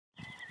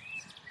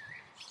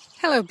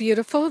Hello,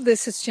 beautiful.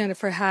 This is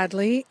Jennifer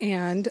Hadley,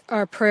 and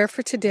our prayer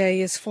for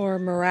today is for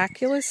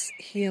miraculous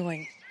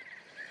healing.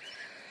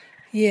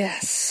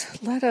 Yes,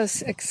 let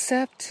us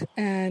accept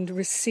and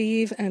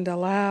receive and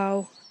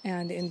allow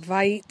and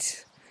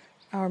invite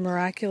our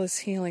miraculous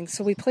healing.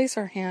 So we place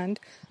our hand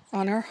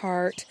on our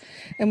heart,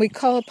 and we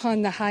call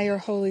upon the higher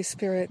Holy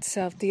Spirit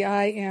self, the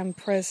I Am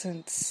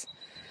Presence.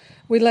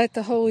 We let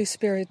the Holy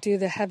Spirit do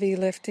the heavy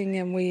lifting,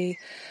 and we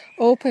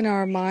open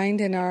our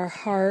mind and our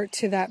heart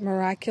to that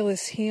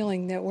miraculous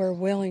healing that we're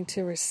willing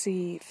to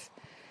receive.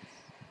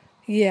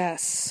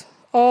 Yes,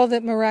 all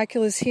that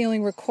miraculous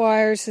healing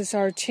requires is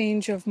our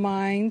change of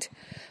mind,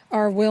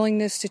 our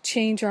willingness to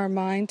change our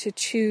mind, to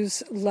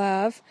choose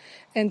love.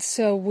 And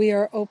so we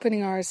are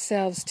opening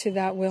ourselves to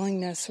that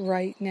willingness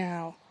right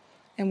now,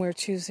 and we're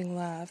choosing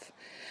love.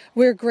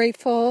 We're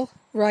grateful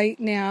right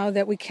now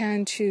that we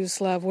can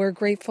choose love. We're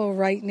grateful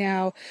right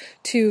now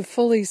to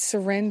fully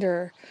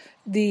surrender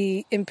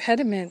the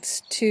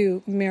impediments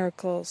to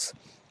miracles.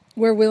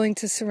 We're willing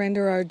to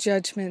surrender our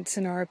judgments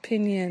and our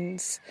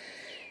opinions,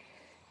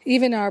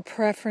 even our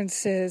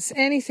preferences,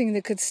 anything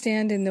that could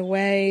stand in the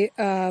way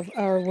of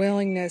our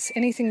willingness,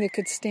 anything that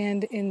could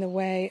stand in the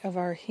way of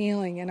our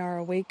healing and our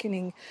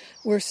awakening.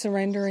 We're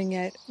surrendering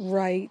it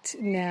right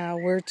now.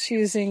 We're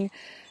choosing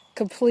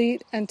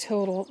complete and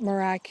total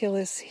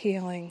miraculous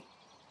healing.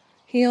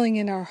 Healing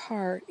in our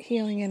heart,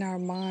 healing in our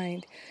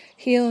mind,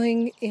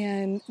 healing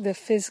in the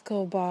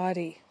physical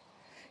body,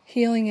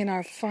 healing in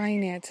our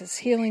finances,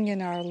 healing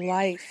in our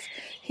life,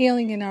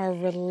 healing in our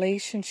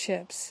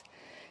relationships.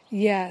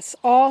 Yes,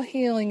 all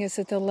healing is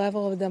at the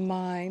level of the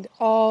mind.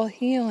 All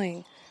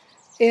healing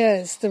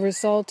is the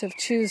result of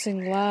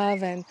choosing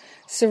love and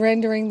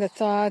surrendering the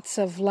thoughts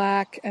of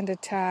lack and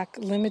attack,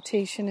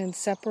 limitation and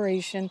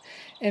separation.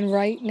 And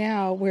right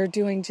now we're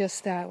doing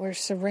just that. We're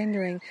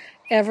surrendering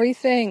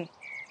everything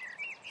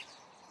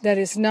that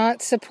is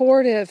not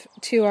supportive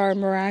to our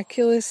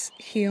miraculous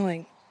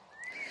healing.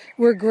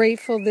 We're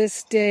grateful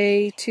this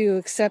day to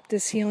accept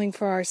this healing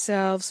for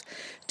ourselves,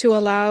 to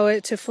allow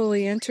it to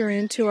fully enter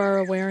into our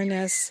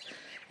awareness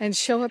and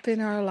show up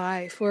in our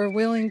life. We're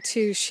willing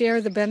to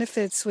share the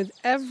benefits with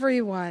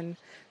everyone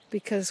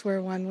because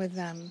we're one with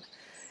them.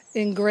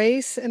 In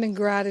grace and in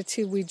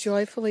gratitude, we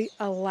joyfully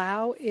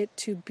allow it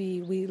to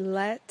be. We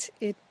let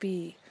it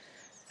be.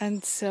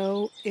 And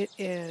so it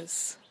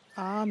is.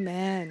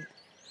 Amen.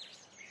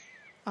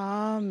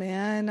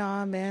 Amen,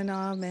 amen,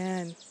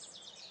 amen.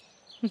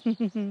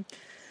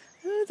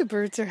 Oh, the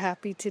birds are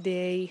happy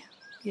today.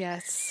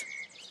 Yes.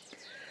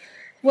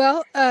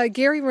 Well,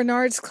 Gary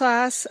Renard's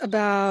class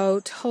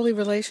about holy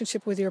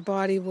relationship with your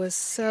body was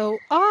so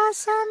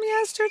awesome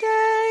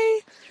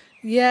yesterday.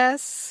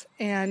 Yes,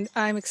 and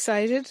I'm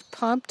excited,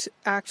 pumped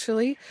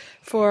actually,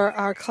 for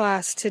our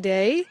class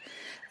today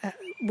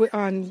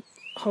on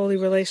holy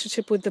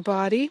relationship with the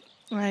body.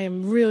 I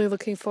am really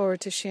looking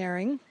forward to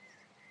sharing.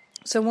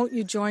 So won't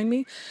you join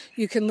me?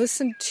 You can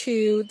listen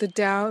to the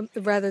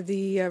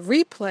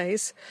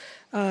replays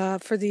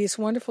for these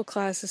wonderful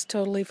classes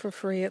totally for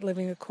free at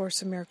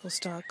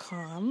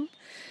livingacourseofmiracles.com.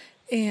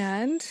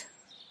 And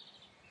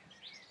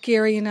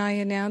Gary and I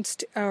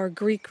announced our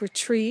Greek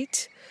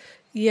retreat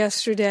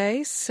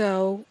yesterday,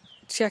 so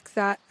check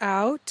that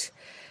out.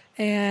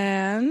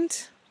 And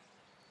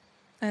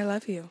I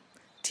love you.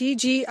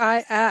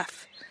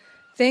 TGIF.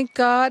 Thank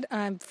God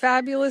I'm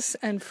fabulous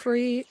and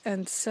free,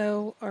 and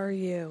so are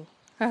you.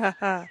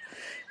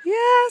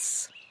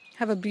 Yes.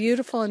 Have a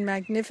beautiful and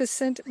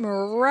magnificent,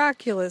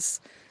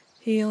 miraculous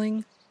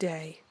healing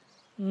day.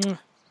 Mwah.